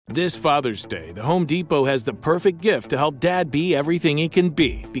This Father's Day, the Home Depot has the perfect gift to help Dad be everything he can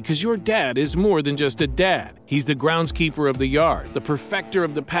be, because your dad is more than just a dad. He's the groundskeeper of the yard, the perfecter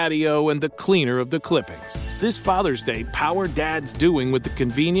of the patio, and the cleaner of the clippings. This Father's Day, power Dad's doing with the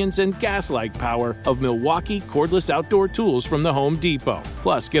convenience and gas-like power of Milwaukee cordless outdoor tools from the Home Depot.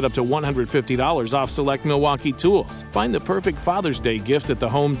 Plus, get up to $150 off select Milwaukee tools. Find the perfect Father's Day gift at the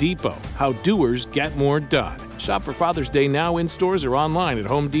Home Depot. How doers get more done. Shop for Father's Day now in stores or online at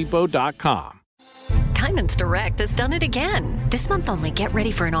homedepot.com. Diamonds Direct has done it again. This month only, get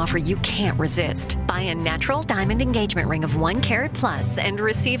ready for an offer you can't resist. Buy a natural diamond engagement ring of 1 carat plus and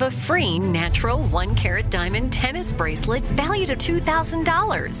receive a free natural 1 carat diamond tennis bracelet valued at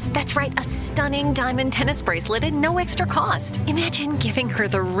 $2,000. That's right, a stunning diamond tennis bracelet at no extra cost. Imagine giving her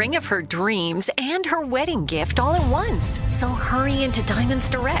the ring of her dreams and her wedding gift all at once. So hurry into Diamonds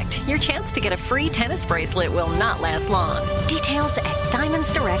Direct. Your chance to get a free tennis bracelet will not last long. Details at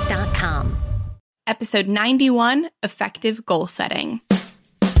diamondsdirect.com. Episode 91, Effective Goal Setting.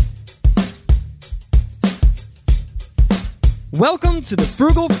 Welcome to the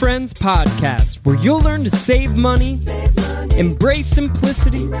Frugal Friends Podcast, where you'll learn to save money, embrace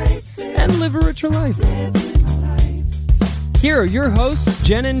simplicity, and live a richer life. Here are your hosts,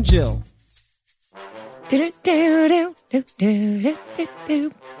 Jen and Jill.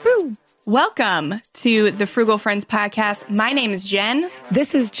 Welcome to the Frugal Friends Podcast. My name is Jen.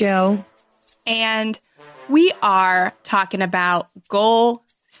 This is Jill. And we are talking about goal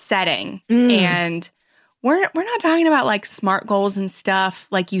setting. And we're not talking about like SMART goals and stuff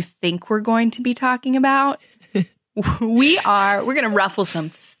like you think we're going to be talking about. We're going to ruffle some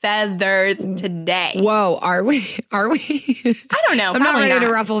feathers today. Whoa, are we? I don't know. I'm not ready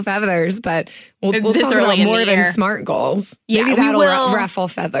to ruffle feathers, but we'll talk about more than SMART goals. Yeah, maybe that'll ruffle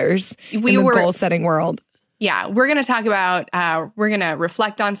feathers in the goal setting world. Yeah, we're going to talk about, we're going to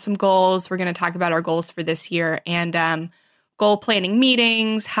reflect on some goals. We're going to talk about our goals for this year and goal planning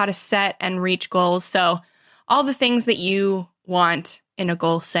meetings, how to set and reach goals. So all the things that you want in a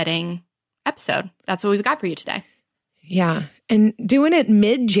goal setting episode. That's what we've got for you today. Yeah. And doing it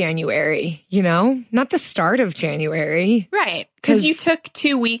mid-January, not the start of January. Right. Because you took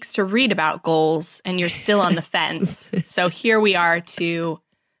 2 weeks to read about goals and you're still on the fence. So here we are to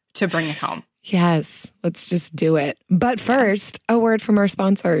bring it home. Yes, let's just do it. But first, a word from our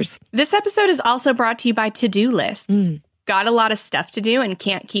sponsors. This episode is also brought to you by To-Do Lists. Got a lot of stuff to do and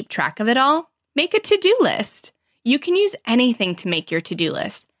can't keep track of it all? Make a to-do list. You can use anything to make your to-do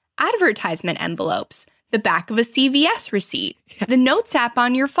list. Advertisement envelopes, the back of a CVS receipt, the Notes app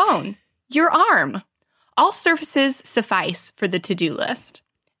on your phone, your arm. All surfaces suffice for the to-do list.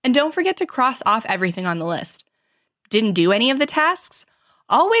 And don't forget to cross off everything on the list. Didn't do any of the tasks?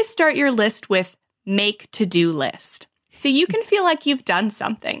 Always start your list with make to-do list, so you can feel like you've done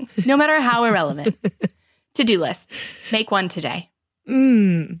something, no matter how irrelevant. To-do lists. Make one today.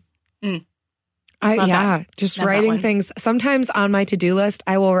 Just Love writing things. Sometimes on my to-do list,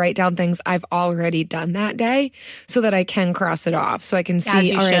 I will write down things I've already done that day so that I can cross it off. So I can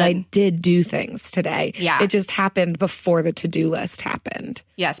see, all right, I did do things today. Yeah. It just happened before the to-do list happened.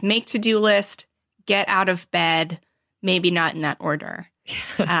 Yes, make to-do list, get out of bed, maybe not in that order.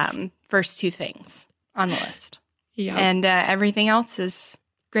 Yes. First two things on the list. Yeah. And everything else is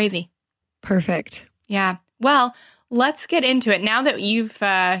gravy. Perfect. Yeah. Well, let's get into it. Now that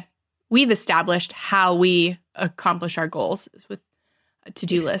we've established how we accomplish our goals with a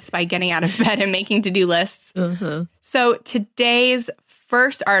to-do list by getting out of bed and making to-do lists. So today's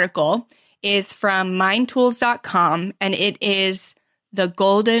first article is from mindtools.com, and it is the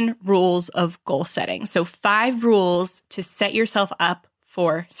golden rules of goal setting. So 5 rules to set yourself up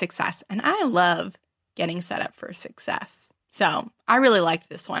for success. And I love getting set up for success. So I really liked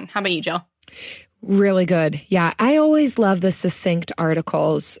this one. How about you, Jill? Really good. Yeah. I always love the succinct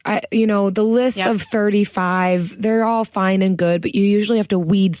articles. The list of 35, they're all fine and good, but you usually have to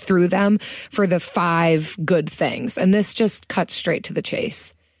weed through them for the 5 good things. And this just cuts straight to the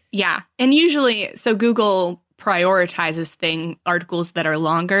chase. Yeah. And usually, so Google prioritizes articles that are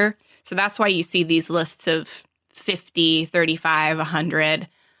longer. So that's why you see these lists of 50, 35, 100.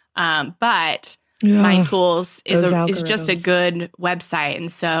 But Mind Tools is just a good website.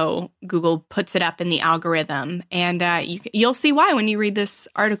 And so Google puts it up in the algorithm. And you'll see why when you read this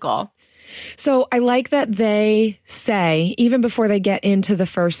article. So I like that they say, even before they get into the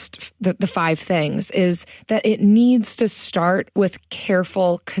 5 things, is that it needs to start with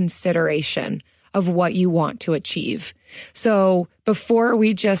careful consideration of what you want to achieve. So before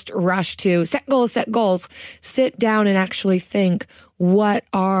we just rush to set goals, sit down and actually think, what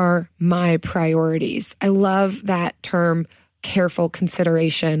are my priorities? I love that term, careful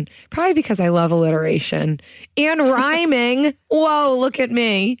consideration, probably because I love alliteration and rhyming. Whoa, look at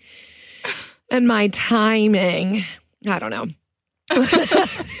me. And my timing. I don't know.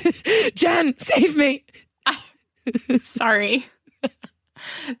 Jen, save me. Sorry.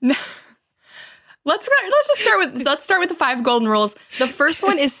 No. Let's start with the 5 golden rules. The first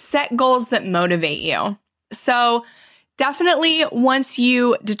one is set goals that motivate you. So definitely once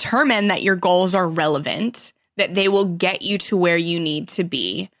you determine that your goals are relevant, that they will get you to where you need to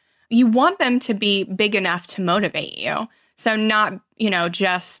be, you want them to be big enough to motivate you. So not,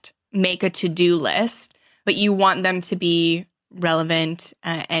 just make a to-do list, but you want them to be relevant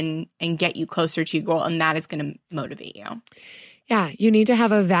and get you closer to your goal, and that is going to motivate you. Yeah, you need to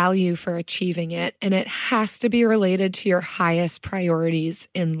have a value for achieving it, and it has to be related to your highest priorities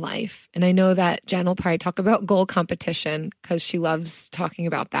in life. And I know that Jen will probably talk about goal competition because she loves talking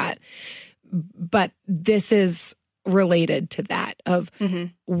about that. But this is related to that of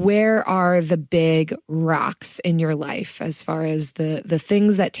where are the big rocks in your life as far as the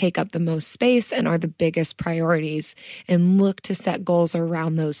things that take up the most space and are the biggest priorities, and look to set goals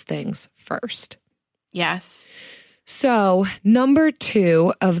around those things first. Yes. So, number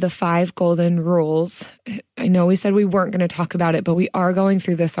 2 of the 5 golden rules, I know we said we weren't going to talk about it, but we are going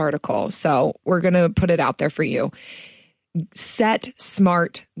through this article. So we're going to put it out there for you. Set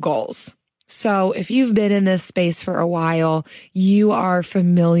SMART goals. So if you've been in this space for a while, you are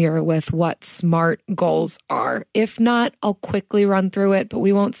familiar with what SMART goals are. If not, I'll quickly run through it, but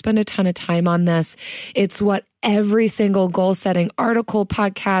we won't spend a ton of time on this. It's what every single goal setting article,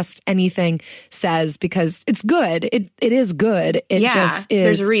 podcast, anything says, because it's good. It is good. It just is.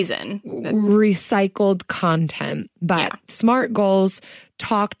 There's a reason. Recycled content. But SMART goals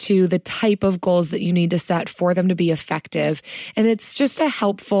talk to the type of goals that you need to set for them to be effective. And it's just a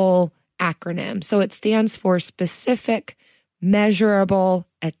helpful acronym. So it stands for specific, measurable,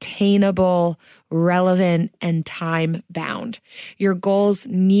 attainable, relevant, and time-bound. Your goals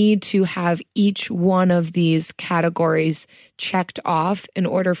need to have each one of these categories checked off in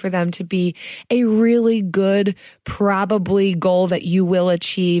order for them to be a really good, probably goal that you will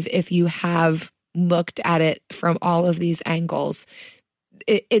achieve if you have looked at it from all of these angles.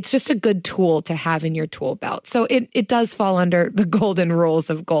 It's just a good tool to have in your tool belt. So it does fall under the golden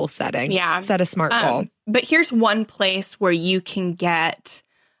rules of goal setting. Yeah. Set a SMART goal. But here's one place where you can get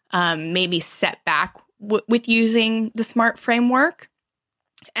maybe set back with using the SMART framework.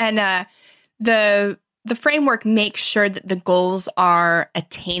 And the framework makes sure that the goals are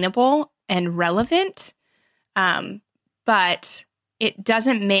attainable and relevant, but it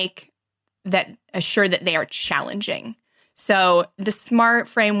doesn't make that assure that they are challenging. So the SMART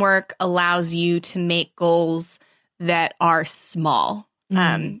framework allows you to make goals that are small.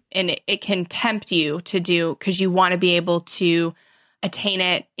 And it can tempt you to do, because you want to be able to attain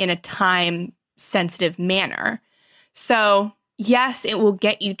it in a time-sensitive manner. So yes, it will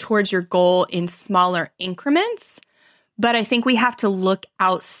get you towards your goal in smaller increments, but I think we have to look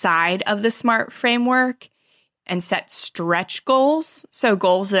outside of the SMART framework and set stretch goals. So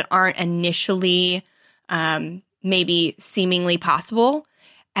goals that aren't initially maybe seemingly possible.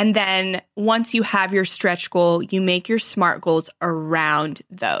 And then once you have your stretch goal, you make your SMART goals around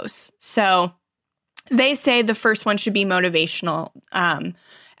those. So they say the first one should be motivational. And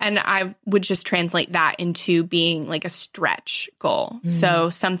I would just translate that into being like a stretch goal.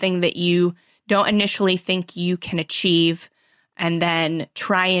 So something that you don't initially think you can achieve, and then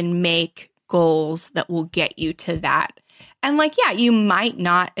try and make goals that will get you to that. And you might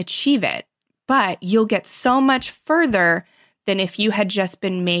not achieve it, but you'll get so much further than if you had just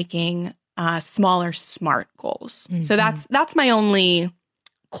been making smaller SMART goals. So that's my only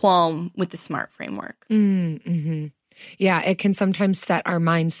qualm with the SMART framework. Yeah, it can sometimes set our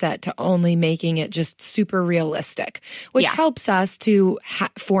mindset to only making it just super realistic, which helps us to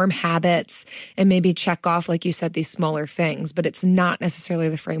form habits and maybe check off, like you said, these smaller things. But it's not necessarily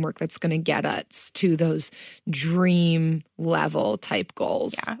the framework that's going to get us to those dream level type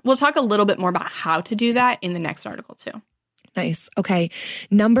goals. Yeah, we'll talk a little bit more about how to do that in the next article too. Nice. Okay.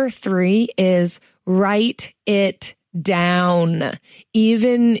 Number 3 is write it down.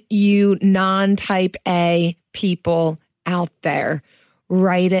 Even you non-type A people out there,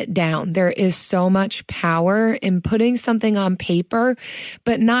 write it down. There is so much power in putting something on paper,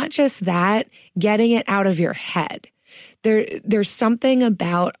 but not just that, getting it out of your head. There's something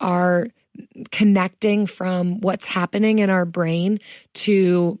about our connecting from what's happening in our brain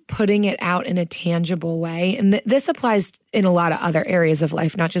to putting it out in a tangible way. And this applies in a lot of other areas of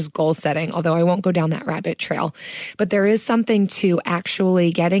life, not just goal setting, although I won't go down that rabbit trail. But there is something to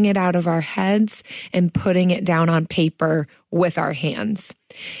actually getting it out of our heads and putting it down on paper with our hands.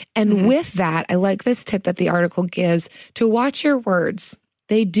 And with that, I like this tip that the article gives to watch your words.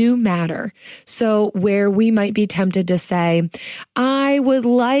 They do matter. So where we might be tempted to say, I would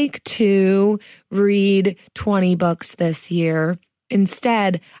like to read 20 books this year.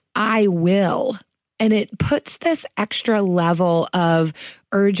 Instead, I will. And it puts this extra level of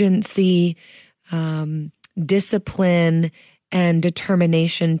urgency, discipline, and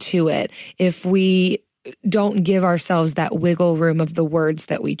determination to it. If we don't give ourselves that wiggle room of the words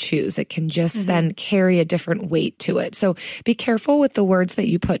that we choose, it can just then carry a different weight to it. So be careful with the words that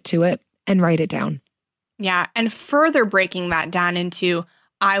you put to it and write it down. Yeah. And further breaking that down into,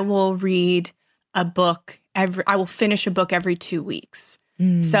 I will read a book I will finish a book every 2 weeks.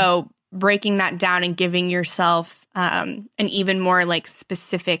 So breaking that down and giving yourself an even more like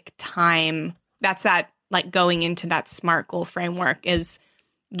specific time. That's that like going into that SMART goal framework is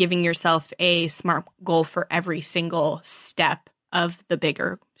giving yourself a SMART goal for every single step of the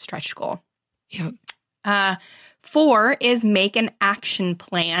bigger stretch goal. Yep. 4 is make an action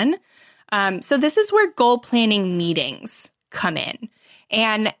plan. So this is where goal planning meetings come in.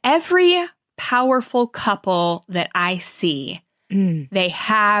 And every powerful couple that I see, they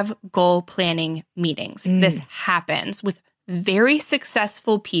have goal planning meetings. This happens with very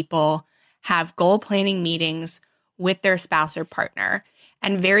successful people have goal planning meetings with their spouse or partner.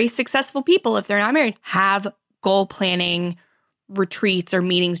 And very successful people, if they're not married, have goal planning retreats or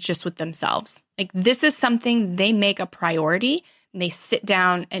meetings just with themselves. Like this is something they make a priority and they sit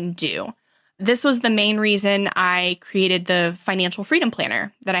down and do. This was the main reason I created the Financial Freedom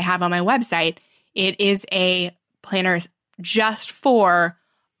Planner that I have on my website. It is a planner just for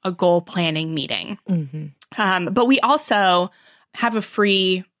a goal planning meeting. But we also have a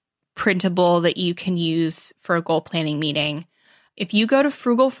free printable that you can use for a goal planning meeting. If you go to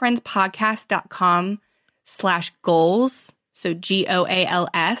frugalfriendspodcast.com/goals, so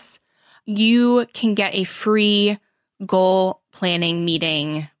GOALS, you can get a free goal planning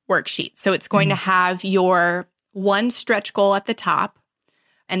meeting worksheet. So it's going to have your one stretch goal at the top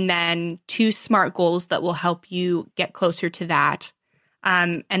and then 2 SMART goals that will help you get closer to that.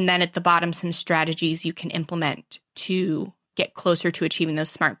 And then at the bottom, some strategies you can implement to get closer to achieving those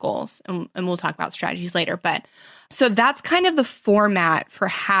SMART goals. And we'll talk about strategies later. But so that's kind of the format for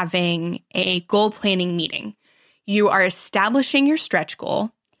having a goal planning meeting. You are establishing your stretch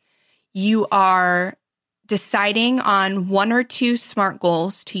goal. You are deciding on 1 or 2 SMART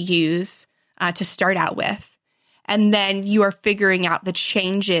goals to use to start out with. And then you are figuring out the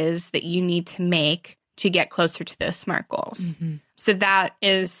changes that you need to make to get closer to those SMART goals. So that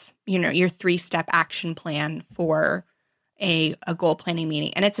is, your 3-step action plan for a goal planning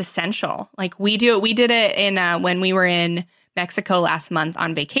meeting. And it's essential. Like we did it in when we were in Mexico last month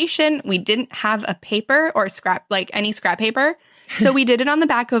on vacation. We didn't have a paper or any scrap paper. So we did it on the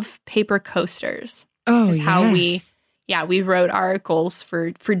back of paper coasters. Oh, how we wrote our goals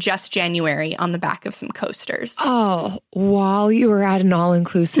for just January on the back of some coasters. Oh, while you were at an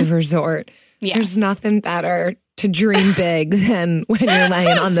all-inclusive resort. Yes. There's nothing better to dream big than when you're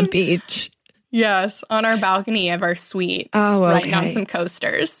laying on the beach. Yes, on our balcony of our suite. Oh, okay. Writing on some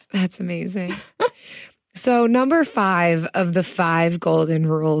coasters. That's amazing. So number 5 of the 5 golden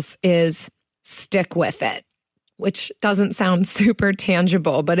rules is stick with it, which doesn't sound super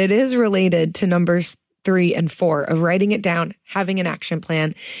tangible, but it is related to numbers 3 and 4 of writing it down, having an action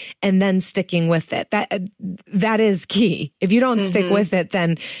plan, and then sticking with it. That is key. If you don't stick with it,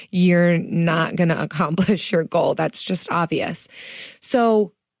 then you're not going to accomplish your goal. That's just obvious.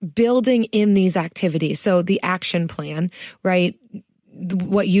 So building in these activities. So the action plan, right?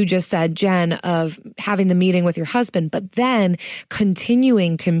 What you just said, Jen, of having the meeting with your husband, but then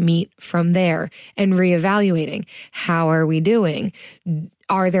continuing to meet from there and reevaluating. How are we doing?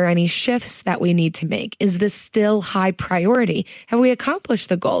 Are there any shifts that we need to make? Is this still high priority? Have we accomplished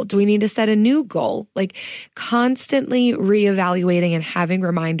the goal? Do we need to set a new goal? Like constantly reevaluating and having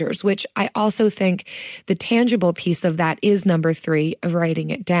reminders, which I also think the tangible piece of that is number 3 of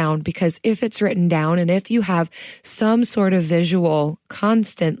writing it down, because if it's written down and if you have some sort of visual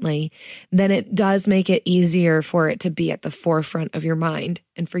constantly, then it does make it easier for it to be at the forefront of your mind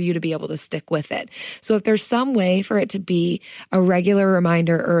and for you to be able to stick with it. So if there's some way for it to be a regular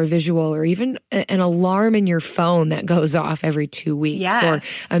reminder or a visual or even an alarm in your phone that goes off every 2 weeks or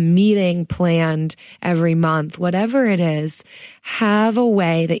a meeting planned every month, whatever it is, have a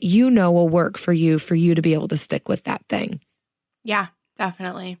way that you know will work for you to be able to stick with that thing. Yeah,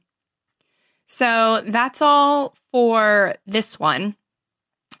 definitely. So that's all for this one.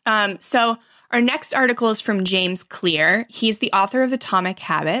 So our next article is from James Clear. He's the author of Atomic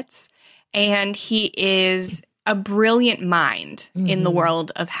Habits, and he is a brilliant mind in the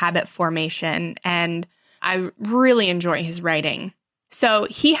world of habit formation, and I really enjoy his writing. So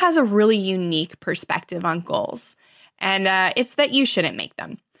he has a really unique perspective on goals, and it's that you shouldn't make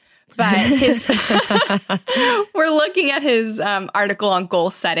them. But we're looking at his article on goal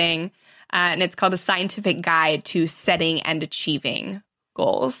setting, and it's called A Scientific Guide to Setting and Achieving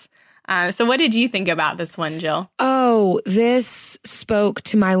Goals. So what did you think about this one, Jill? Oh, this spoke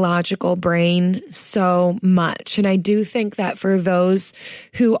to my logical brain so much. And I do think that for those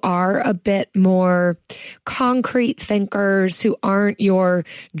who are a bit more concrete thinkers, who aren't your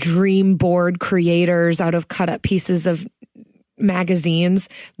dream board creators out of cut up pieces of magazines,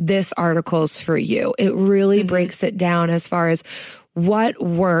 this article's for you. It really breaks it down as far as what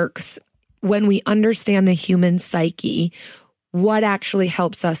works when we understand the human psyche, what actually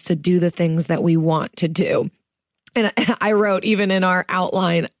helps us to do the things that we want to do. And I wrote, even in our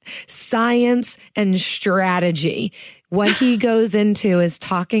outline, science and strategy. What he goes into is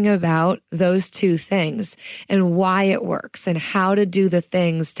talking about those two things and why it works and how to do the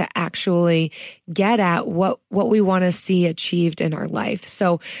things to actually get at what we want to see achieved in our life.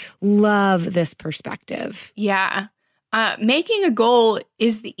 So love this perspective. Yeah. Making a goal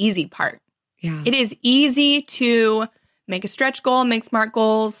is the easy part. Yeah. It is easy to make a stretch goal, make SMART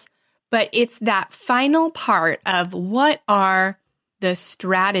goals, but it's that final part of what are the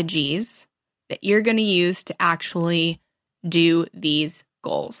strategies that you're going to use to actually do these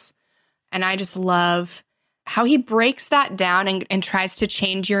goals. And I just love how he breaks that down and tries to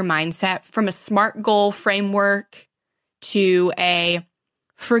change your mindset from a SMART goal framework to a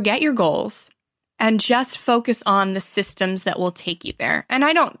forget your goals and just focus on the systems that will take you there. And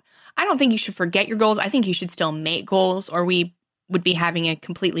I don't think you should forget your goals. I think you should still make goals, or we would be having a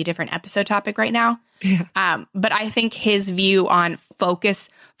completely different episode topic right now. Yeah. But I think his view on focus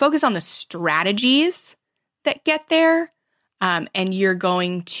on the strategies that get there, and you're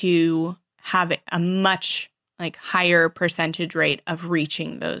going to have a much higher percentage rate of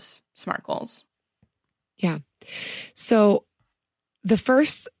reaching those SMART goals. Yeah. So the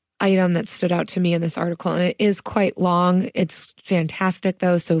first item that stood out to me in this article, and it is quite long. It's fantastic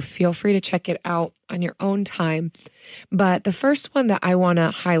though, so feel free to check it out on your own time. But the first one that I want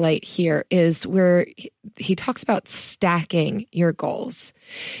to highlight here is where he talks about stacking your goals,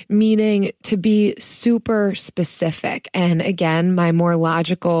 meaning to be super specific. And again, my more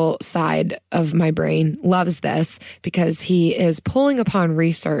logical side of my brain loves this because he is pulling upon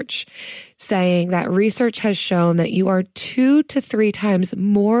research, saying that research has shown that you are 2 to 3 times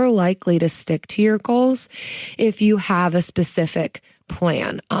more likely to stick to your goals if you have a specific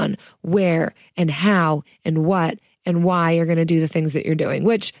plan on where and how and what and why you're going to do the things that you're doing,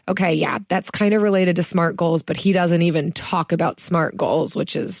 which, okay, yeah, that's kind of related to SMART goals, but he doesn't even talk about SMART goals,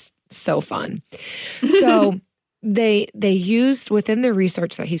 which is so fun. So they used, within the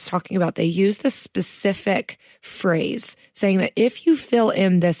research that he's talking about, they used this specific phrase saying that if you fill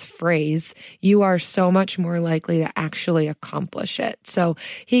in this phrase, you are so much more likely to actually accomplish it. So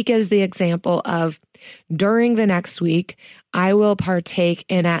he gives the example of, during the next week, I will partake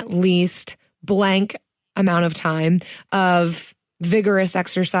in at least blank amount of time of vigorous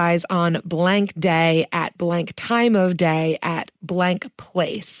exercise on blank day at blank time of day at blank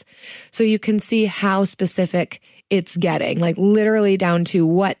place. So you can see how specific it's getting, literally down to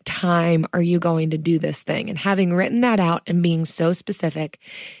what time are you going to do this thing? And having written that out and being so specific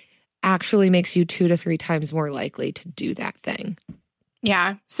actually makes you 2 to 3 times more likely to do that thing.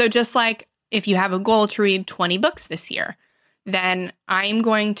 Yeah. So just like if you have a goal to read 20 books this year, then I'm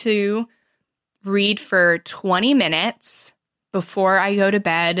going to read for 20 minutes before I go to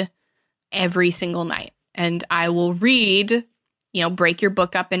bed every single night. And I will read, break your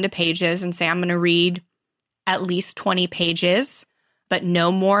book up into pages and say, I'm going to read at least 20 pages, but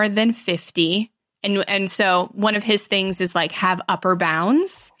no more than 50. And so one of his things is have upper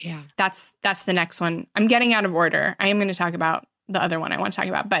bounds. Yeah. That's the next one. I'm getting out of order. I am going to talk about the other one I want to talk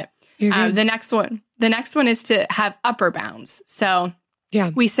about, but the next one is to have upper bounds. So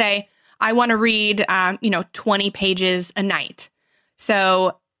yeah, we say, I want to read, 20 pages a night.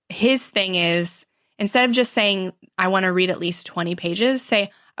 So his thing is, instead of just saying, I want to read at least 20 pages,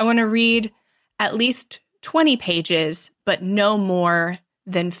 say, I want to read at least 20 pages, but no more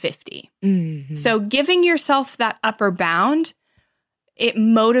than 50. Mm-hmm. So giving yourself that upper bound, it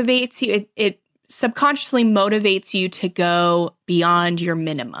motivates you. It subconsciously motivates you to go beyond your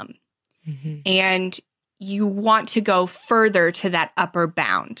minimum. Mm-hmm. And you want to go further to that upper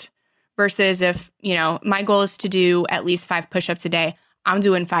bound versus if, my goal is to do at least 5 push-ups a day, I'm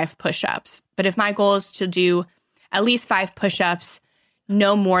doing 5 push-ups. But if my goal is to do at least 5 push-ups,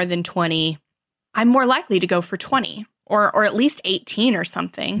 no more than 20, I'm more likely to go for 20 or at least 18 or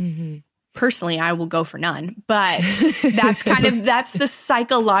something. Mm-hmm. Personally, I will go for none, but that's that's the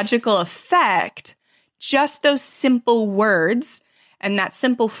psychological effect. Just those simple words and that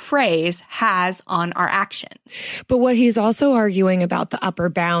simple phrase has on our actions. But what he's also arguing about the upper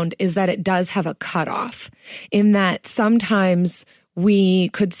bound is that it does have a cutoff, in that sometimes we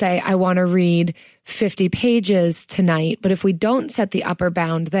could say, I want to read 50 pages tonight. But if we don't set the upper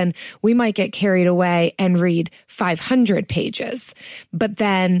bound, then we might get carried away and read 500 pages. But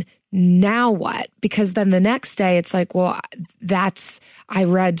then now what? Because then the next day it's like, well, I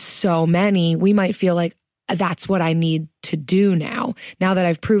read so many. We might feel like that's what I need to do now that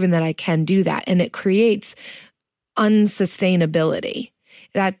I've proven that I can do that. And it creates unsustainability.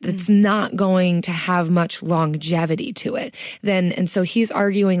 It's not going to have much longevity to it. And so he's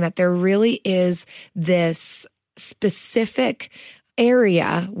arguing that there really is this specific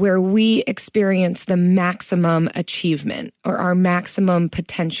area where we experience the maximum achievement or our maximum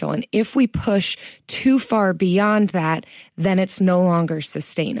potential. And if we push too far beyond that, then it's no longer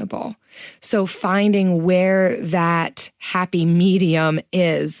sustainable. So finding where that happy medium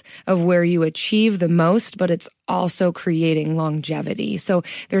is of where you achieve the most, but it's also creating longevity. So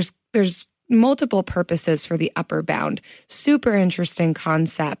there's multiple purposes for the upper bound. Super interesting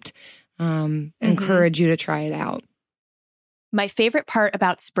concept. Encourage you to try it out. My favorite part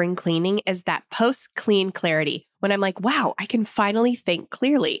about spring cleaning is that post-clean clarity, when I'm like, wow, I can finally think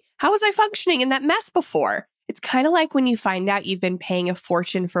clearly. How was I functioning in that mess before? It's kind of like when you find out you've been paying a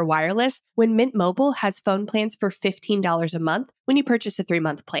fortune for wireless when Mint Mobile has phone plans for $15 a month when you purchase a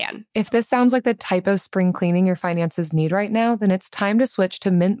 3-month plan. If this sounds like the type of spring cleaning your finances need right now, then it's time to switch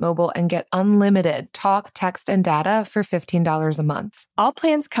to Mint Mobile and get unlimited talk, text, and data for $15 a month. All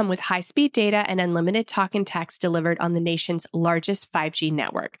plans come with high-speed data and unlimited talk and text delivered on the nation's largest 5G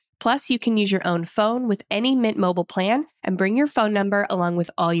network. Plus, you can use your own phone with any Mint Mobile plan and bring your phone number along with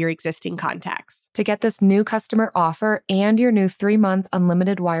all your existing contacts. To get this new customer offer and your new 3-month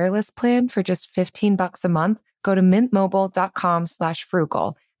unlimited wireless plan for just $15 a month, go to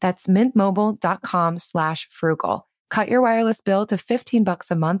mintmobile.com/frugal. That's mintmobile.com/frugal. Cut your wireless bill to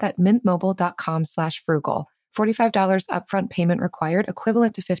 $15 a month at mintmobile.com/frugal. $45 upfront payment required,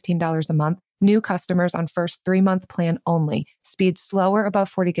 equivalent to $15 a month. New customers on first 3-month plan only. Speed slower above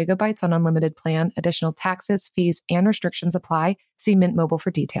 40 gigabytes on unlimited plan. Additional taxes, fees, and restrictions apply. See Mint Mobile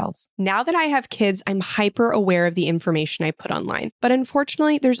for details. Now that I have kids, I'm hyper aware of the information I put online. But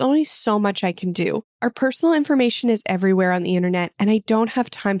unfortunately, there's only so much I can do. Our personal information is everywhere on the internet, and I don't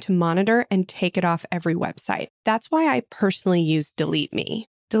have time to monitor and take it off every website. That's why I personally use Delete Me.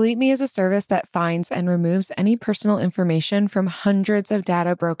 Delete Me is a service that finds and removes any personal information from hundreds of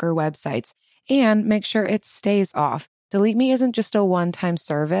data broker websites and make sure it stays off. Delete Me isn't just a one-time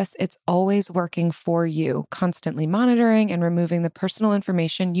service. It's always working for you, constantly monitoring and removing the personal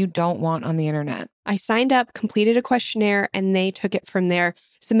information you don't want on the internet. I signed up, completed a questionnaire, and they took it from there,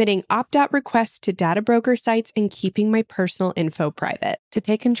 submitting opt-out requests to data broker sites and keeping my personal info private. To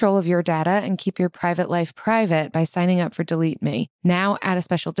take control of your data and keep your private life private by signing up for Delete Me. Now, at a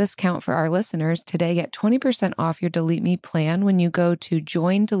special discount for our listeners, today get 20% off your Delete Me plan when you go to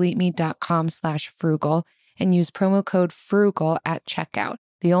joindeleteme.com/frugal and use promo code FRUGAL at checkout.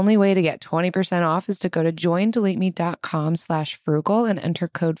 The only way to get 20% off is to go to joindeleteme.com/frugal and enter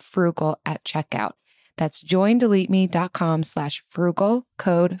code FRUGAL at checkout. That's joindeleteme.com/frugal,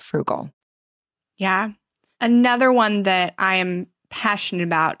 code FRUGAL. Yeah. Another one that I am passionate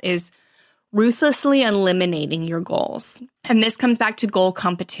about is ruthlessly eliminating your goals. And this comes back to goal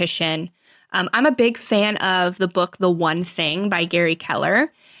competition. I'm a big fan of the book, The One Thing by Gary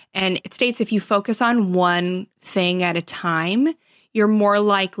Keller. And it states if you focus on one thing at a time, you're more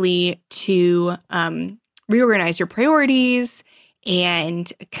likely to reorganize your priorities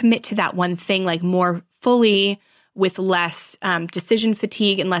and commit to that one thing like more fully with less decision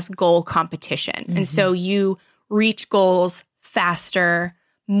fatigue and less goal competition. Mm-hmm. And so you reach goals faster,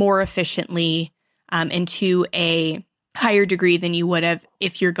 more efficiently, and to a higher degree than you would have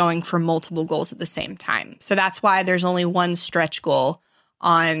if you're going for multiple goals at the same time. So that's why there's only one stretch goal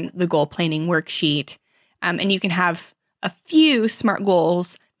on the goal planning worksheet. And you can have a few SMART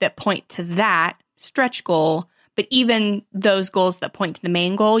goals that point to that stretch goal. But even those goals that point to the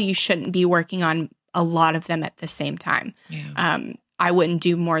main goal, you shouldn't be working on a lot of them at the same time. Yeah. I wouldn't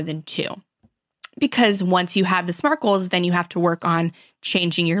do more than 2. Because once you have the SMART goals, then you have to work on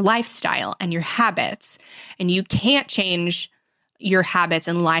changing your lifestyle and your habits. And you can't change your habits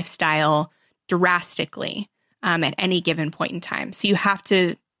and lifestyle drastically at any given point in time. So you have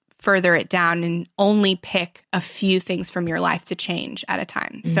to further it down and only pick a few things from your life to change at a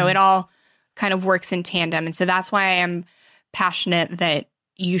time. Mm-hmm. So it all kind of works in tandem. And so that's why I am passionate that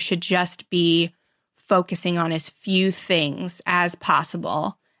you should just be focusing on as few things as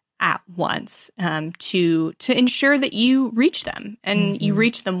possible at once to ensure that you reach them and you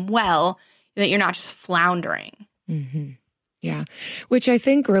reach them well, that you're not just floundering. Mm-hmm. Yeah, which I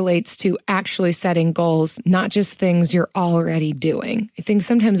think relates to actually setting goals, not just things you're already doing. I think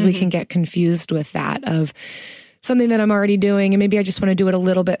sometimes we can get confused with that of something that I'm already doing and maybe I just want to do it a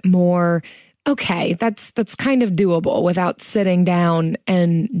little bit more. Okay, that's kind of doable without sitting down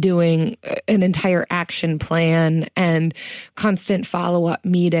and doing an entire action plan and constant follow-up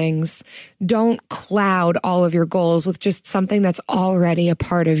meetings. Don't cloud all of your goals with just something that's already a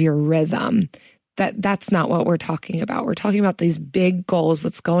part of your rhythm. That's not what we're talking about. We're talking about these big goals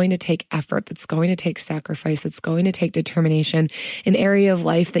that's going to take effort, that's going to take sacrifice, that's going to take determination, an area of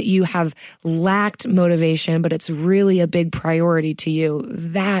life that you have lacked motivation, but it's really a big priority to you.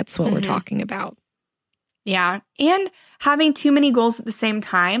 That's what we're talking about. Yeah. And having too many goals at the same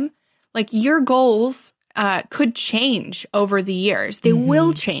time, like your goals could change over the years. They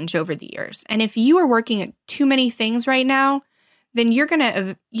will change over the years. And if you are working at too many things right now, then you're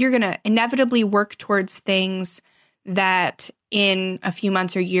gonna inevitably work towards things that in a few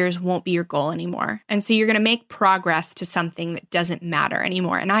months or years won't be your goal anymore. And so you're gonna make progress to something that doesn't matter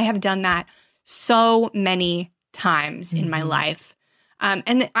anymore. And I have done that so many times in my life.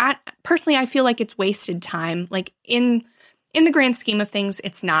 And personally, I feel like it's wasted time. Like in the grand scheme of things,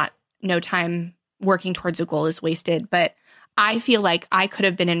 it's not. No time working towards a goal is wasted. But I feel like I could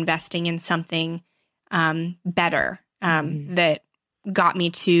have been investing in something better. That got me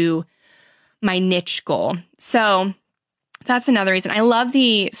to my niche goal. So that's another reason. I love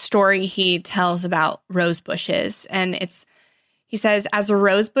the story he tells about rose bushes. And he says, as a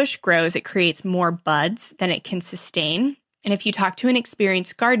rose bush grows, it creates more buds than it can sustain. And if you talk to an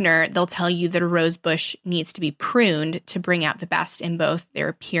experienced gardener, they'll tell you that a rose bush needs to be pruned to bring out the best in both their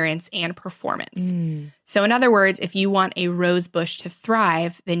appearance and performance. So in other words, if you want a rose bush to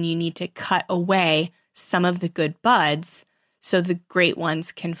thrive, then you need to cut away some of the good buds so the great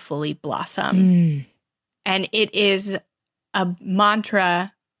ones can fully blossom. And it is a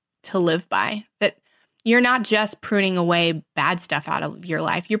mantra to live by, that you're not just pruning away bad stuff out of your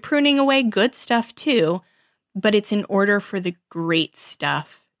life. You're pruning away good stuff too, but it's in order for the great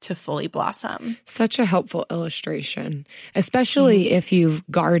stuff to fully blossom. Such a helpful illustration, especially if you've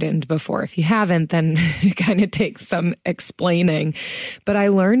gardened before. If you haven't, then it kind of takes some explaining. But I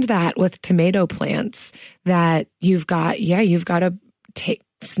learned that with tomato plants, that you've got to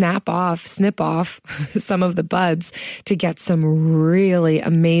snip off some of the buds to get some really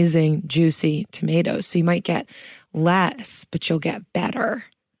amazing, juicy tomatoes. So you might get less, but you'll get better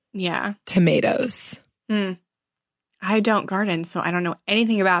tomatoes. I don't garden, so I don't know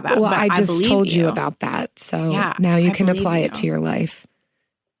anything about that. Well, but I just told you you about that. So now you can apply it to your life.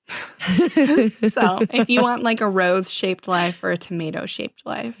 So if you want like a rose-shaped life or a tomato-shaped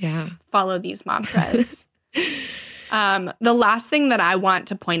life, follow these mantras. The last thing that I want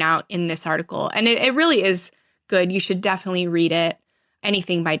to point out in this article, and it really is good, you should definitely read it,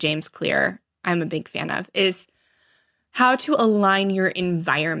 anything by James Clear, I'm a big fan of, is how to align your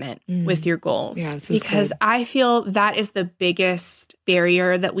environment with your goals. Yeah, because I feel that is the biggest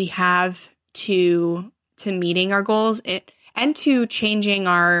barrier that we have to meeting our goals and to changing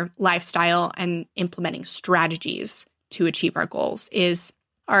our lifestyle and implementing strategies to achieve our goals is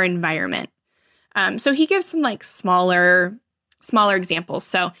our environment. So he gives some like smaller examples.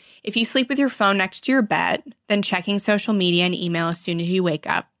 So if you sleep with your phone next to your bed, then checking social media and email as soon as you wake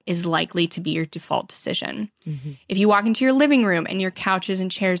up is likely to be your default decision. If you walk into your living room and your couches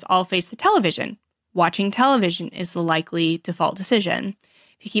and chairs all face the television, watching television is the likely default decision.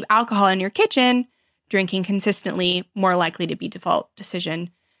 If you keep alcohol in your kitchen, drinking consistently, more likely to be default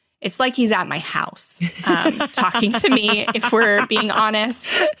decision. It's like he's at my house talking to me, if we're being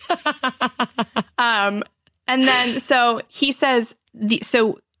honest. And then, so he says,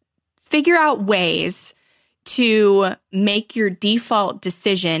 so figure out ways to make your default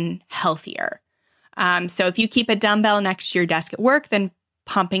decision healthier. So if you keep a dumbbell next to your desk at work, then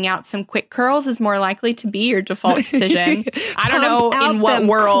pumping out some quick curls is more likely to be your default decision. I don't know in what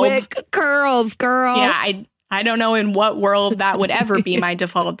world. Quick curls, girl. Yeah, I don't know in what world that would ever be my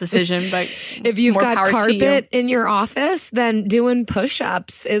default decision, but if you've got carpet in your office, then doing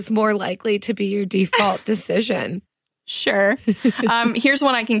push-ups is more likely to be your default decision. Sure. Here's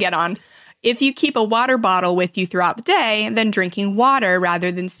one I can get on. If you keep a water bottle with you throughout the day, then drinking water rather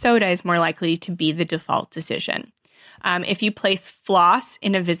than soda is more likely to be the default decision. If you place floss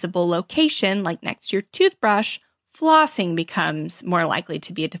in a visible location, like next to your toothbrush, flossing becomes more likely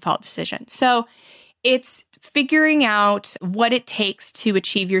to be a default decision. So it's figuring out what it takes to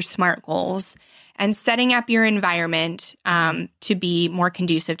achieve your SMART goals and setting up your environment to be more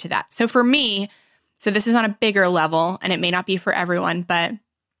conducive to that. So for me, this is on a bigger level, and it may not be for everyone, but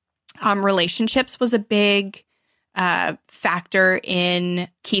relationships was a big factor in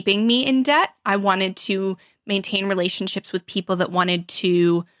keeping me in debt. I wanted to maintain relationships with people that wanted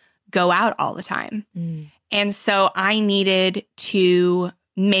to go out all the time. And so I needed to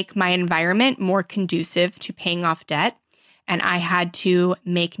make my environment more conducive to paying off debt. And I had to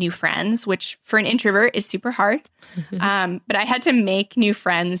make new friends, which for an introvert is super hard. But I had to make new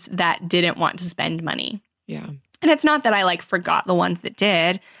friends that didn't want to spend money. Yeah. And it's not that I forgot the ones that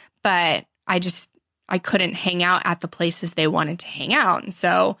did, but I couldn't hang out at the places they wanted to hang out. And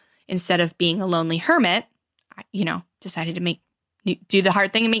so instead of being a lonely hermit, I, decided to do the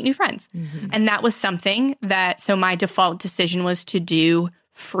hard thing and make new friends. And that was something so my default decision was to do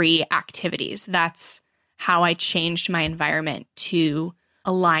free activities. That's how I changed my environment to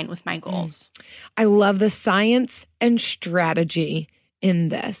align with my goals. I love the science and strategy in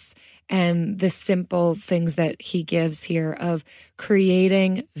this and the simple things that he gives here of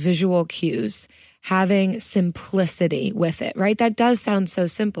creating visual cues, having simplicity with it, right? That does sound so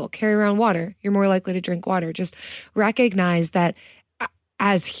simple. Carry around water. You're more likely to drink water. Just recognize that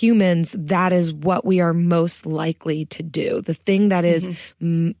as humans, that is what we are most likely to do. The thing that is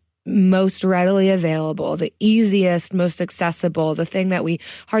most readily available, the easiest, most accessible, the thing that we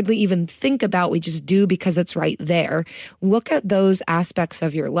hardly even think about, we just do because it's right there. Look at those aspects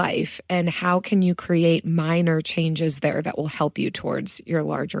of your life and how can you create minor changes there that will help you towards your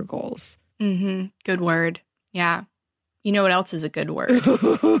larger goals. Good word. Yeah. You know what else is a good word?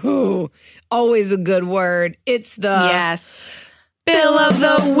 Always a good word. It's the... Yes. Bill of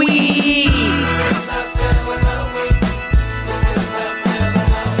the Week.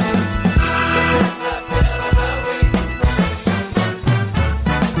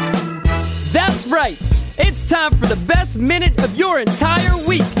 That's right. It's time for the best minute of your entire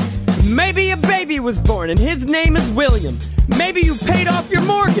week. Maybe a baby was born and his name is William. Maybe you paid off your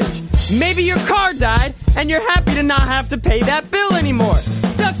mortgage. Maybe your car died and you're happy to not have to pay that bill anymore.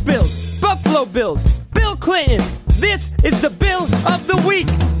 Duck bills, Buffalo Bills, Bill Clinton. This is the Bill of the Week.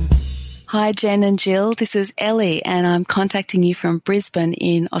 Hi, Jen and Jill. This is Ellie, and I'm contacting you from Brisbane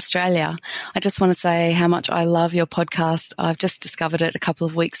in Australia. I just want to say how much I love your podcast. I've just discovered it a couple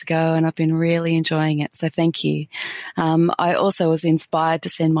of weeks ago, and I've been really enjoying it, so thank you. I also was inspired to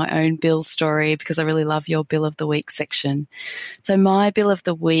send my own Bill story because I really love your Bill of the Week section. So my Bill of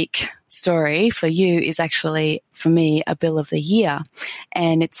the Week story for you is actually, for me, a bill of the year,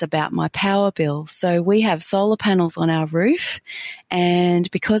 and it's about my power bill. So we have solar panels on our roof,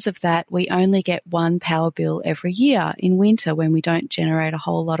 and because of that, we only get one power bill every year in winter when we don't generate a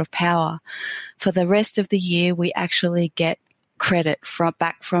whole lot of power. For the rest of the year, we actually get credit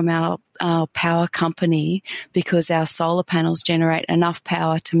back from our power company because our solar panels generate enough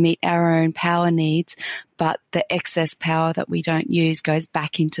power to meet our own power needs, but the excess power that we don't use goes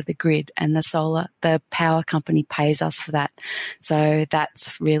back into the grid, and the power company pays us for that. So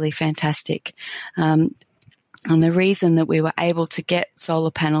that's really fantastic. And the reason that we were able to get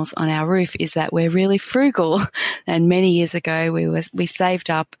solar panels on our roof is that we're really frugal. And many years ago, we saved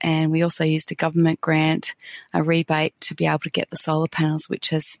up, and we also used a government grant, a rebate to be able to get the solar panels, which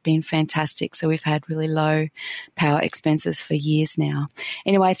has been fantastic. So we've had really low power expenses for years now.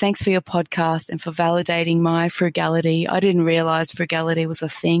 Anyway, thanks for your podcast and for validating my frugality. I didn't realize frugality was a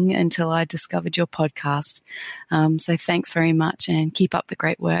thing until I discovered your podcast. So thanks very much, and keep up the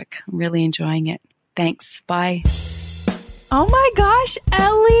great work. I'm really enjoying it. Thanks. Bye. Oh my gosh,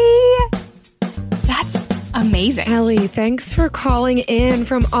 Ellie. That's amazing. Ellie, thanks for calling in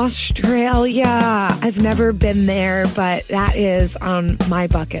from Australia. I've never been there, but that is on my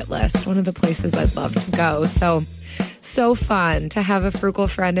bucket list. One of the places I'd love to go. So fun to have a frugal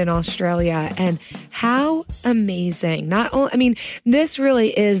friend in Australia, and how amazing. This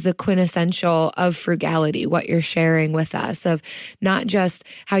really is the quintessential of frugality, what you're sharing with us, of not just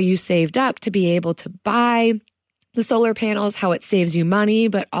how you saved up to be able to buy the solar panels, how it saves you money,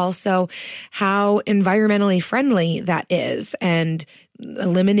 but also how environmentally friendly that is, and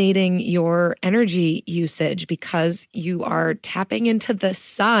eliminating your energy usage because you are tapping into the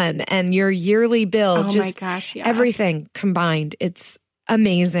sun and your yearly bill. Oh my gosh, yes. Everything combined. It's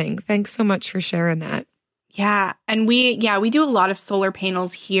amazing. Thanks so much for sharing that. Yeah. And we do a lot of solar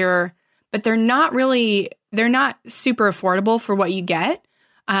panels here, but they're not super affordable for what you get.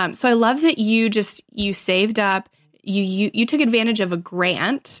 So I love that you saved up, you took advantage of a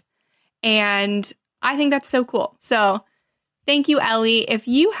grant, and I think that's so cool. So thank you, Ellie. If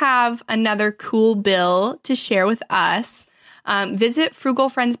you have another cool bill to share with us, visit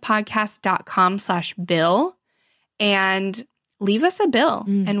frugalfriendspodcast.com/bill and leave us a bill,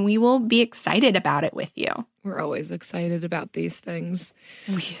 and we will be excited about it with you. We're always excited about these things.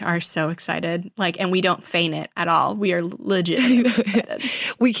 We are so excited, and we don't feign it at all. We are legit excited.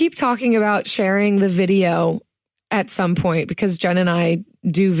 We keep talking about sharing the video at some point because Jen and I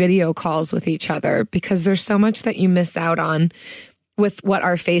do video calls with each other because there's so much that you miss out on with what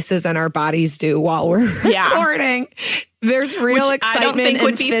our faces and our bodies do while we're recording. There's real excitement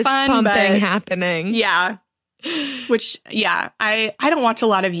and fist pumping happening. Yeah. I don't watch a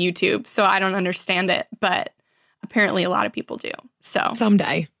lot of YouTube, so I don't understand it, but apparently a lot of people do. So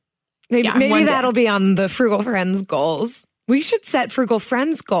someday. Maybe that'll be on the Frugal Friends goals. We should set Frugal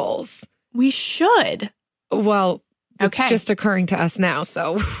Friends goals. We should. Well, it's just occurring to us now,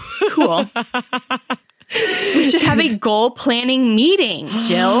 so. Cool. We should have a goal planning meeting,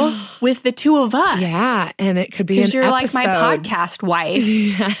 Jill, with the two of us. Yeah, and it could be an episode. Because you're like my podcast wife.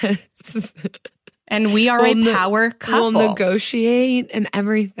 Yes. And we are a power couple. We'll negotiate and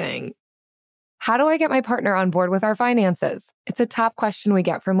everything. How do I get my partner on board with our finances? It's a top question we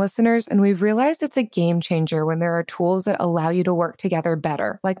get from listeners, and we've realized it's a game changer when there are tools that allow you to work together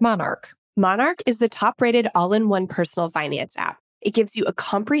better, like Monarch. Monarch is the top-rated all-in-one personal finance app. It gives you a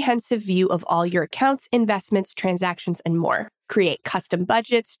comprehensive view of all your accounts, investments, transactions, and more. Create custom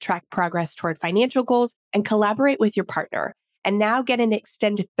budgets, track progress toward financial goals, and collaborate with your partner. And now get an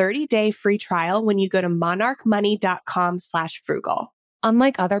extended 30-day free trial when you go to monarchmoney.com/frugal.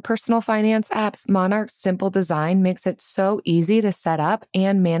 Unlike other personal finance apps, Monarch's simple design makes it so easy to set up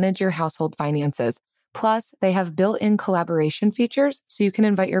and manage your household finances. Plus, they have built-in collaboration features so you can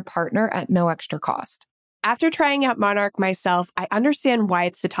invite your partner at no extra cost. After trying out Monarch myself, I understand why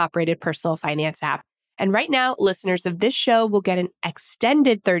it's the top-rated personal finance app. And right now, listeners of this show will get an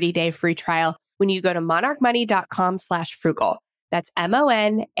extended 30-day free trial when you go to monarchmoney.com/frugal. That's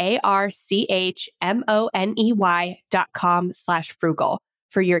monarchmoney.com/frugal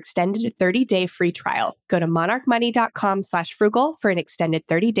for your extended 30-day free trial. Go to monarchmoney.com/frugal for an extended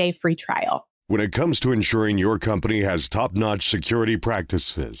 30-day free trial. When it comes to ensuring your company has top-notch security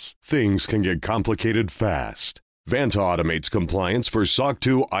practices, things can get complicated fast. Vanta automates compliance for SOC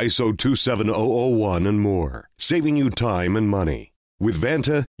 2, ISO 27001, and more, saving you time and money. With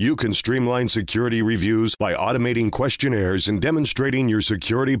Vanta, you can streamline security reviews by automating questionnaires and demonstrating your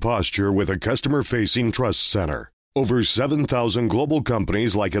security posture with a customer-facing trust center. Over 7,000 global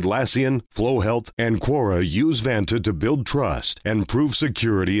companies like Atlassian, Flow Health, and Quora use Vanta to build trust and prove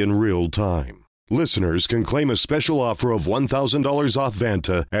security in real time. Listeners can claim a special offer of $1,000 off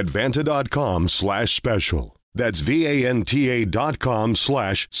Vanta at vanta.com/special. That's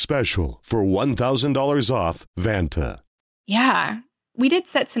VANTA.com/special for $1,000 off Vanta. Yeah. We did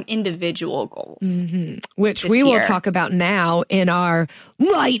set some individual goals. Which we will talk about now in our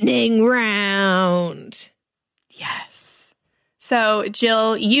lightning round. Yes. So,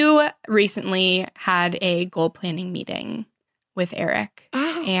 Jill, you recently had a goal planning meeting with Eric.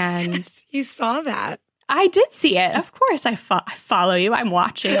 Oh, and yes, you saw that. I did see it. Of course, I follow you. I'm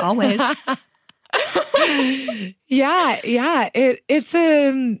watching always. Yeah. It's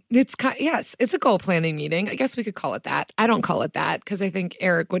a goal planning meeting. I guess we could call it that. I don't call it that because I think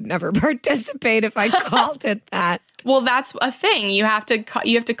Eric would never participate if I called it that. Well, that's a thing. You have to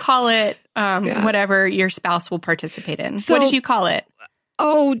call it whatever your spouse will participate in. So, what did you call it?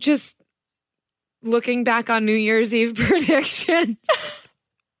 Oh, just looking back on New Year's Eve predictions.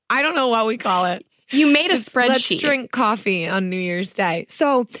 I don't know what we call it. You made a spreadsheet. Let's drink coffee on New Year's Day.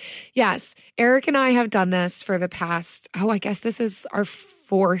 So, yes, Eric and I have done this for the past, I guess this is our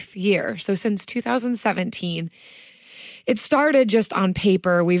 4th year. So since 2017, it started just on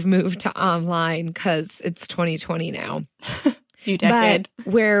paper. We've moved to online because it's 2020 now. You decade. But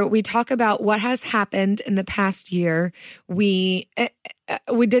where we talk about what has happened in the past year. We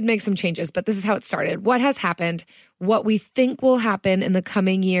did make some changes, but this is how it started. What has happened, what we think will happen in the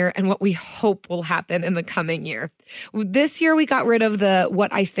coming year, and what we hope will happen in the coming year. This year, we got rid of the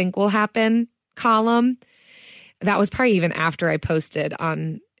what I think will happen column. That was probably even after I posted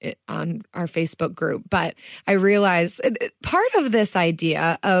on our Facebook group. But I realized part of this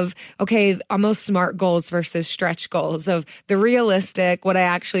idea of, okay, almost SMART goals versus stretch goals, of the realistic, what I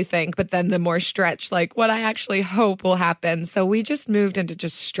actually think, but then the more stretch, like what I actually hope will happen. So we just moved into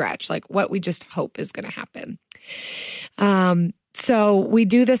just stretch, like what we just hope is going to happen. So we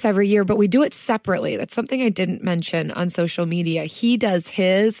do this every year, but we do it separately. That's something I didn't mention on social media. He does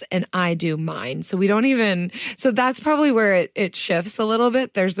his and I do mine. So we don't even, so that's probably where it shifts a little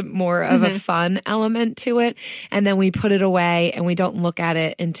bit. There's more of a fun element to it. And then we put it away and we don't look at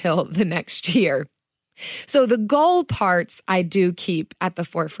it until the next year. So the goal parts I do keep at the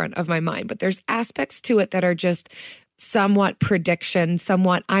forefront of my mind, but there's aspects to it that are just somewhat prediction,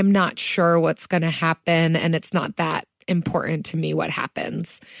 somewhat I'm not sure what's going to happen, and it's not that important to me what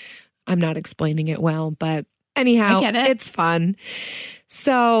happens. I'm not explaining it well, but anyhow, I get it. It's fun.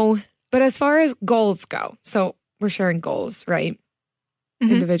 So, but as far as goals go, so we're sharing goals, right?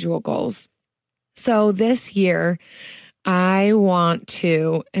 Individual goals. So this year, I want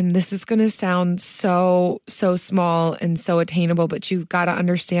to, and this is going to sound so small and so attainable, but you've got to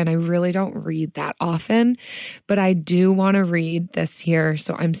understand, I really don't read that often, but I do want to read this year.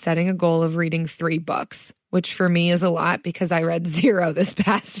 So I'm setting a goal of reading 3 books, which for me is a lot because I read 0 this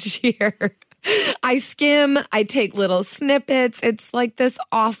past year. I skim, I take little snippets. It's like this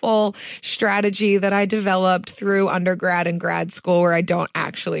awful strategy that I developed through undergrad and grad school where I don't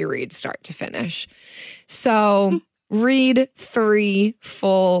actually read start to finish. So read 3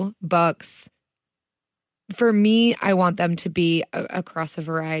 full books. For me, I want them to be across a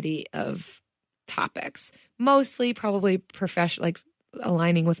variety of topics, mostly probably professional, like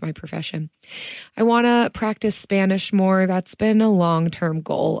aligning with my profession. I want to practice Spanish more. That's been a long-term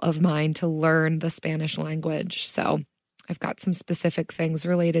goal of mine, to learn the Spanish language. So I've got some specific things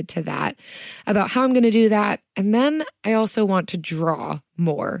related to that about how I'm going to do that. And then I also want to draw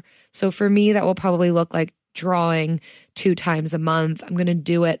more. So for me, that will probably look like drawing 2 times a month. I'm going to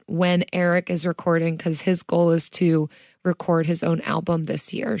do it when Eric is recording because his goal is to record his own album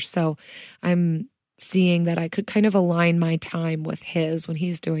this year. So I'm seeing that I could kind of align my time with his. When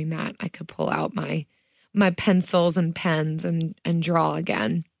he's doing that, I could pull out my pencils and pens and draw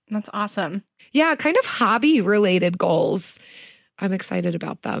again. That's awesome. Yeah, kind of hobby related goals. I'm excited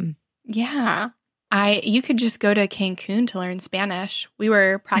about them. Yeah. You could just go to Cancun to learn Spanish. We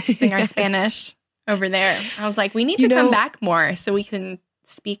were practicing our Spanish over there. I was like, we need to come back more so we can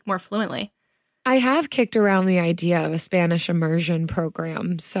speak more fluently. I have kicked around the idea of a Spanish immersion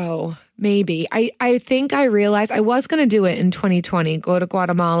program. So maybe. I think I realized I was going to do it in 2020, go to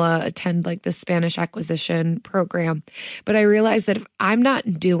Guatemala, attend like the Spanish acquisition program. But I realized that if I'm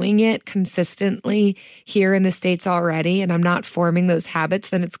not doing it consistently here in the States already, and I'm not forming those habits,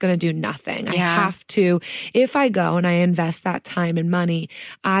 then it's going to do nothing. Yeah. I have to, if I go and I invest that time and money,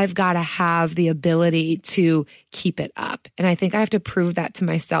 I've got to have the ability to keep it up. And I think I have to prove that to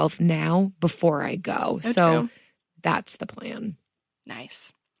myself now before I go. So that's the plan.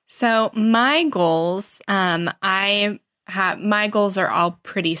 Nice. So my goals, my goals are all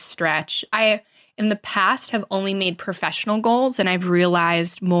pretty stretch. I, in the past, have only made professional goals, and I've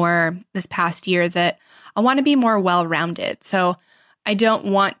realized more this past year that I want to be more well-rounded. So I don't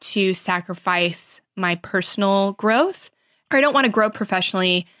want to sacrifice my personal growth, or I don't want to grow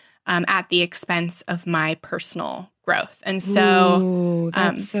professionally at the expense of my personal growth. And so ooh,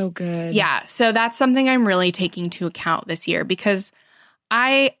 that's so good. Yeah. So that's something I'm really taking into account this year, because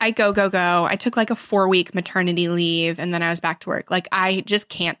I go. I took like a 4-week maternity leave and then I was back to work. Like I just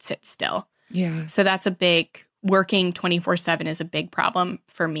can't sit still. Yeah. So that's working 24/7 is a big problem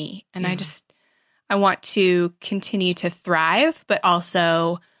for me. And I want to continue to thrive, but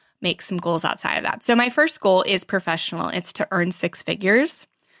also make some goals outside of that. So my first goal is professional. It's to earn 6 figures.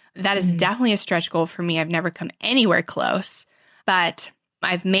 That is definitely a stretch goal for me. I've never come anywhere close, but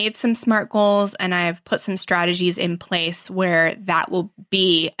I've made some SMART goals and I've put some strategies in place where that will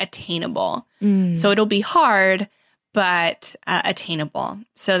be attainable. So it'll be hard, but attainable.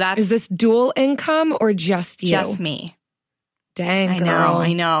 So is this dual income or just you? Just me. Dang, girl.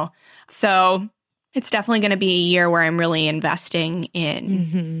 I know. So it's definitely going to be a year where I'm really investing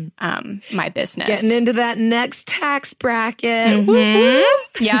in my business. Getting into that next tax bracket.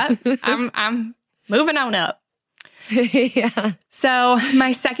 Yeah, I'm moving on up. Yeah. So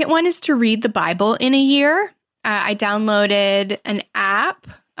my second one is to read the Bible in a year. I downloaded an app.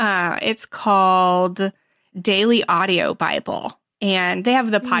 It's called Daily Audio Bible, and they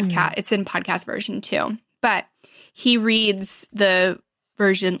have the podcast. It's in podcast version too, but he reads the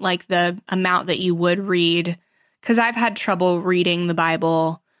version, like the amount that you would read, because I've had trouble reading the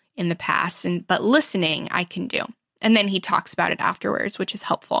Bible in the past, but listening I can do. And then he talks about it afterwards, which is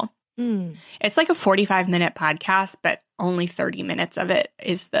helpful. It's like a 45-minute podcast, but only 30 minutes of it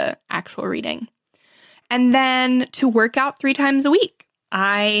is the actual reading. And then to work out 3 times a week.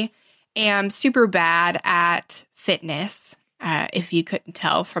 I am super bad at fitness, if you couldn't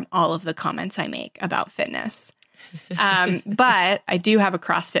tell from all of the comments I make about fitness. But I do have a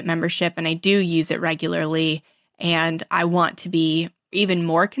CrossFit membership and I do use it regularly. And I want to be even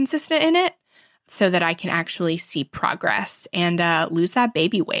more consistent in it so that I can actually see progress and lose that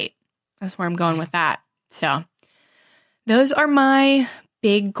baby weight. That's where I'm going with that. So those are my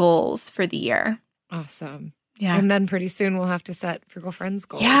big goals for the year. Awesome. Yeah. And then pretty soon we'll have to set Frugal Friends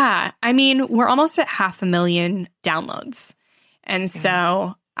goals. Yeah. I mean, we're almost at 500,000 downloads. And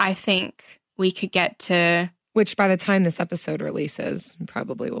so I think we could get to... Which by the time this episode releases,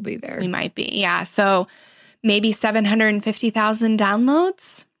 probably will be there. We might be. Yeah. So maybe 750,000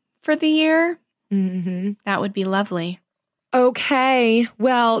 downloads for the year. Mm-hmm. That would be lovely. Okay.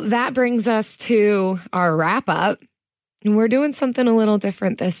 Well, that brings us to our wrap up. And we're doing something a little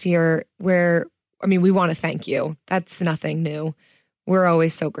different this year where, I mean, we want to thank you. That's nothing new. We're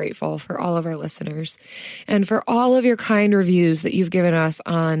always so grateful for all of our listeners and for all of your kind reviews that you've given us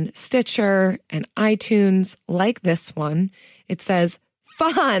on Stitcher and iTunes, like this one. It says,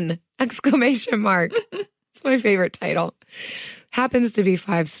 "Fun!" ! It's my favorite title. Happens to be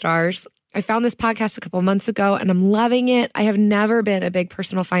 5 stars. I found this podcast a couple months ago and I'm loving it. I have never been a big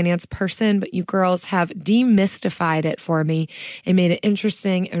personal finance person, but you girls have demystified it for me and made it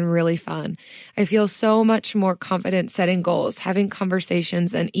interesting and really fun. I feel so much more confident setting goals, having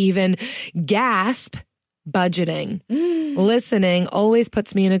conversations, and even budgeting. Listening always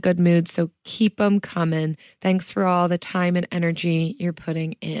puts me in a good mood, so keep them coming. Thanks for all the time and energy you're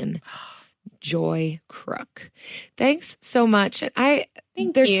putting in. Joy Crook. Thanks so much. And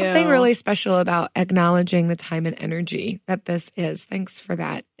there's something really special about acknowledging the time and energy that this is. Thanks for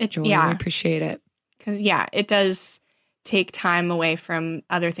that, Joy. Yeah. I appreciate it. Because, it does take time away from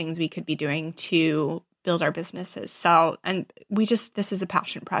other things we could be doing to build our businesses. So, and this is a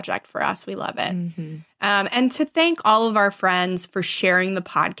passion project for us. We love it. Mm-hmm. And to thank all of our friends for sharing the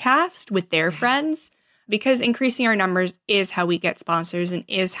podcast with their friends, because increasing our numbers is how we get sponsors and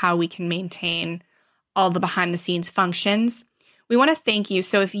is how we can maintain all the behind the scenes functions. We want to thank you.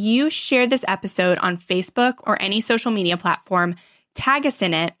 So if you share this episode on Facebook or any social media platform, tag us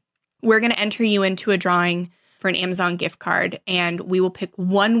in it. We're going to enter you into a drawing for an Amazon gift card, and we will pick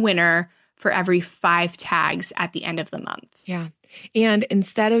one winner for every 5 tags at the end of the month. Yeah. And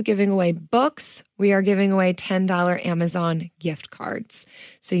instead of giving away books, we are giving away $10 Amazon gift cards.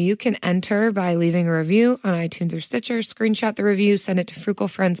 So you can enter by leaving a review on iTunes or Stitcher, screenshot the review, send it to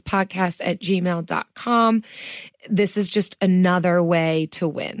frugalfriendspodcast@gmail.com. This is just another way to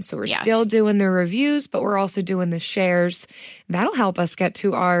win. So we're still doing the reviews, but we're also doing the shares. That'll help us get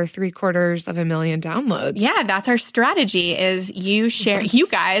to our 750,000 downloads. Yeah, that's our strategy is you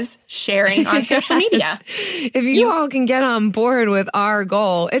guys sharing on social media. If you all can get on board with our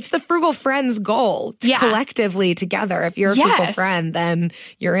goal, it's the Frugal Friends goal collectively together. If you're a frugal friend, then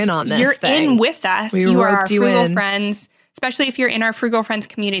you're in on this. You're in with us. You are our frugal in. friends, especially if you're in our Frugal Friends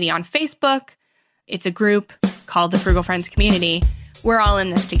community on Facebook. It's a group called the Frugal Friends Community. We're all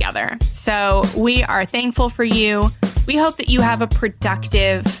in this together. So we are thankful for you. We hope that you have a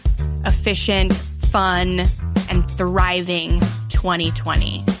productive, efficient, fun, and thriving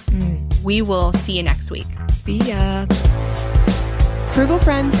 2020. We will see you next week. See ya. Frugal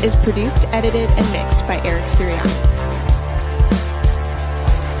Friends is produced, edited, and mixed by Eric Sirianni.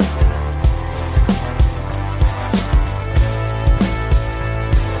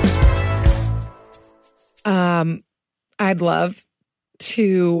 I'd love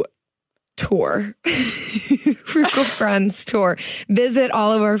to tour. Frugal Friends tour. Visit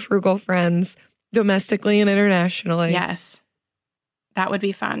all of our Frugal Friends domestically and internationally. Yes. That would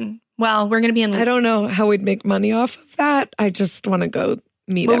be fun. Well, we're going to be in... I don't know how we'd make money off of that. I just want to go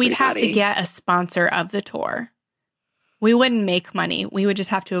meet everybody. We'd have to get a sponsor of the tour. We wouldn't make money. We would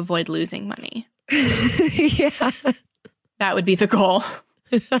just have to avoid losing money. Yeah. That would be the goal.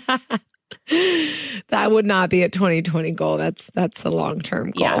 That would not be a 2020 goal. That's a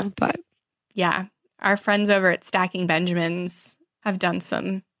long-term goal. Yeah. But yeah, our friends over at Stacking Benjamins have done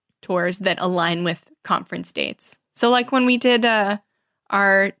some tours that align with conference dates. So like when we did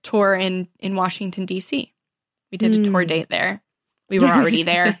our tour in Washington, D.C., we did a tour date there. We were already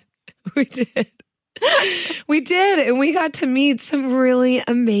there. We did. We did. And we got to meet some really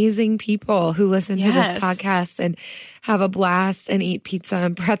amazing people who listen to this podcast and have a blast and eat pizza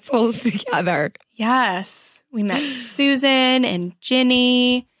and pretzels together. Yes. We met Susan and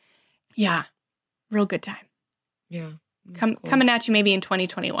Ginny Yeah. Real good time. Yeah. Coming at you maybe in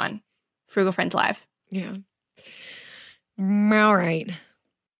 2021. Frugal Friends Live. Yeah. All right.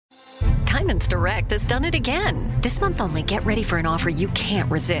 Diamonds Direct has done it again. This month only, get ready for an offer you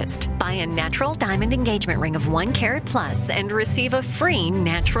can't resist. Buy a natural diamond engagement ring of 1 carat plus and receive a free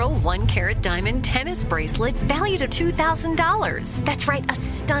natural 1 carat diamond tennis bracelet valued at $2,000. That's right, a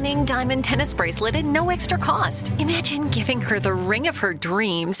stunning diamond tennis bracelet at no extra cost. Imagine giving her the ring of her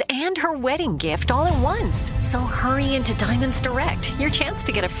dreams and her wedding gift all at once. So hurry into Diamonds Direct. Your chance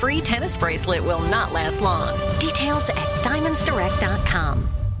to get a free tennis bracelet will not last long. Details at diamondsdirect.com.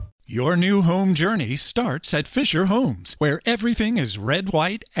 Your new home journey starts at Fisher Homes, where everything is red,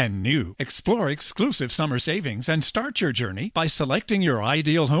 white, and new. Explore exclusive summer savings and start your journey by selecting your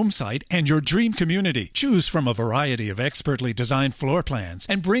ideal home site and your dream community. Choose from a variety of expertly designed floor plans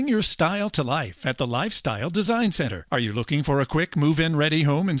and bring your style to life at the Lifestyle Design Center. Are you looking for a quick move-in ready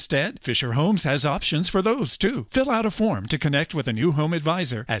home instead? Fisher Homes has options for those too. Fill out a form to connect with a new home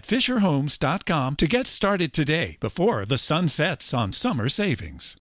advisor at fisherhomes.com to get started today before the sun sets on summer savings.